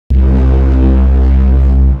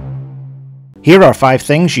Here are 5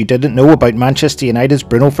 things you didn't know about Manchester United's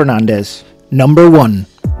Bruno Fernandes. Number 1.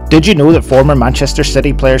 Did you know that former Manchester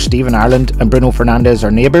City player Stephen Ireland and Bruno Fernandes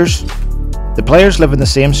are neighbours? The players live in the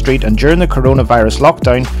same street, and during the coronavirus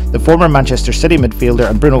lockdown, the former Manchester City midfielder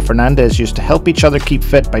and Bruno Fernandes used to help each other keep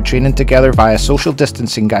fit by training together via social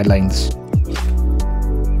distancing guidelines.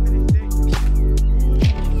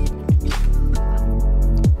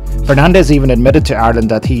 Fernandes even admitted to Ireland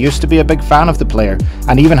that he used to be a big fan of the player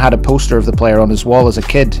and even had a poster of the player on his wall as a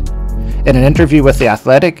kid. In an interview with The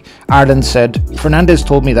Athletic, Ireland said, "Fernandes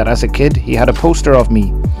told me that as a kid he had a poster of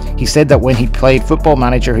me. He said that when he played Football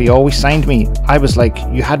Manager he always signed me. I was like,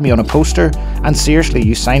 you had me on a poster? And seriously,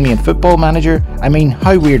 you signed me in Football Manager? I mean,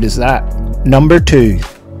 how weird is that?" Number 2.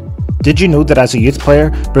 Did you know that as a youth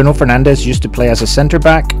player, Bruno Fernandes used to play as a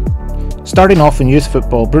centre-back? Starting off in youth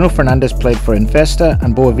football, Bruno Fernandes played for Infesta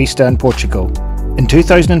and Boa Vista in Portugal. In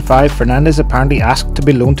 2005, Fernandes apparently asked to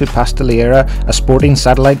be loaned to Pasteleira, a Sporting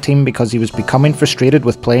satellite team, because he was becoming frustrated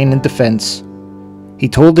with playing in defence. He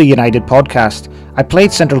told the United podcast, "I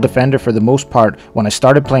played central defender for the most part when I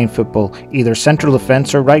started playing football, either central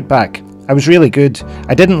defence or right back. I was really good.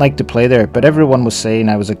 I didn't like to play there, but everyone was saying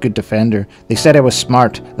I was a good defender. They said I was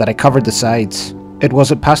smart, that I covered the sides." It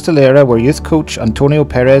was at Pasteleira where youth coach Antonio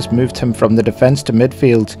Perez moved him from the defence to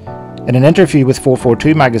midfield. In an interview with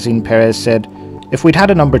 442 magazine, Perez said, "If we'd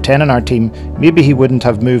had a number 10 in our team, maybe he wouldn't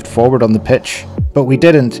have moved forward on the pitch. But we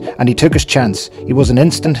didn't, and he took his chance. He was an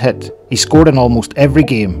instant hit. He scored in almost every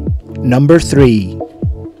game." Number 3.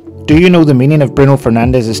 Do you know the meaning of Bruno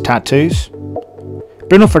Fernandes' tattoos?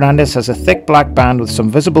 Bruno Fernandes has a thick black band with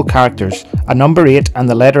some visible characters, a number 8 and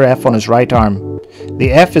the letter F on his right arm.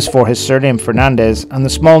 The F is for his surname Fernandes, and the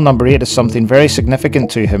small number 8 is something very significant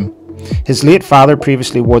to him. His late father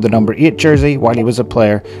previously wore the number 8 jersey while he was a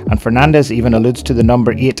player, and Fernandes even alludes to the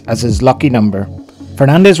number 8 as his lucky number.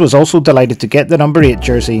 Fernandes was also delighted to get the number 8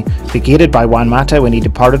 jersey, vacated by Juan Mata when he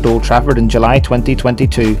departed Old Trafford in July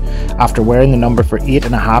 2022, after wearing the number for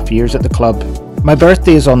 8.5 years at the club. "My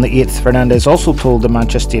birthday is on the 8th, Fernandes also told the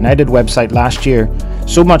Manchester United website last year.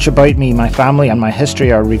 "So much about me, my family and my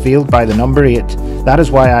history are revealed by the number 8. That is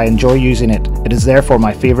why I enjoy using it. It is therefore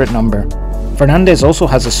my favourite number." Fernandes also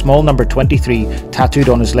has a small number 23 tattooed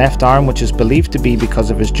on his left arm, which is believed to be because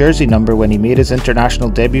of his jersey number when he made his international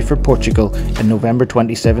debut for Portugal in November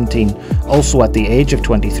 2017, also at the age of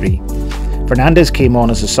 23. Fernandes came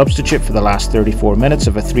on as a substitute for the last 34 minutes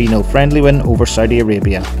of a 3-0 friendly win over Saudi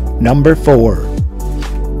Arabia. Number 4.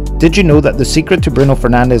 Did you know that the secret to Bruno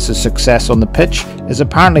Fernandes' success on the pitch is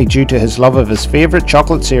apparently due to his love of his favourite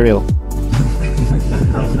chocolate cereal?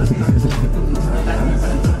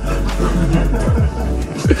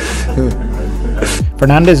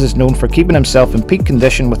 Fernandes is known for keeping himself in peak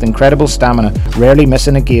condition with incredible stamina, rarely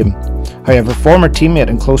missing a game. However, former teammate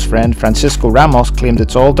and close friend Francisco Ramos claimed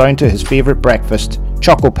it's all down to his favourite breakfast,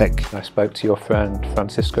 Chocapic. I spoke to your friend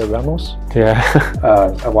Francisco Ramos Yeah.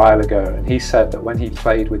 a while ago, and he said that when he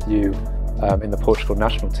played with you in the Portugal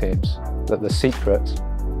national teams, that the secret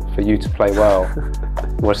for you to play well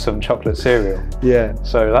was some chocolate cereal. Yeah.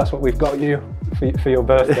 So that's what we've got you for your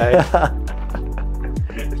birthday.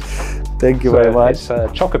 Thank you very much. It's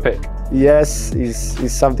Chocapic. Yes,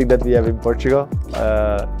 it's something that we have in Portugal.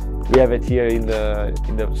 We have it here in the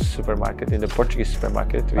supermarket, in the Portuguese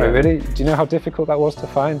supermarket. Oh really? Do you know how difficult that was to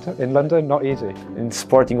find in London? Not easy. In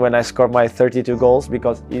Sporting, when I scored my 32 goals,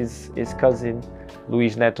 because his cousin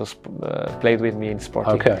Luis Neto played with me in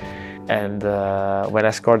Sporting. Okay. And when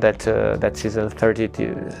I scored that season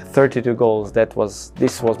 32 goals,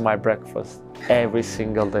 this was my breakfast every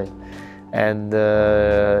single day. And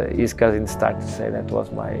his cousin started to say that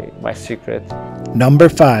was my secret. Number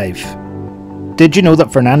 5. Did you know that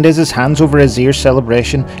Fernandes' hands over his ears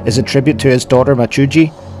celebration is a tribute to his daughter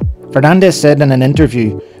Machuji? Fernandes said in an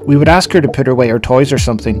interview, "We would ask her to put away her toys or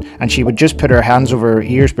something, and she would just put her hands over her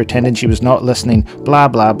ears pretending she was not listening, blah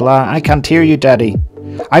blah blah, I can't hear you daddy.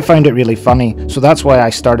 I found it really funny, so that's why I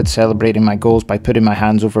started celebrating my goals by putting my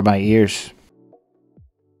hands over my ears."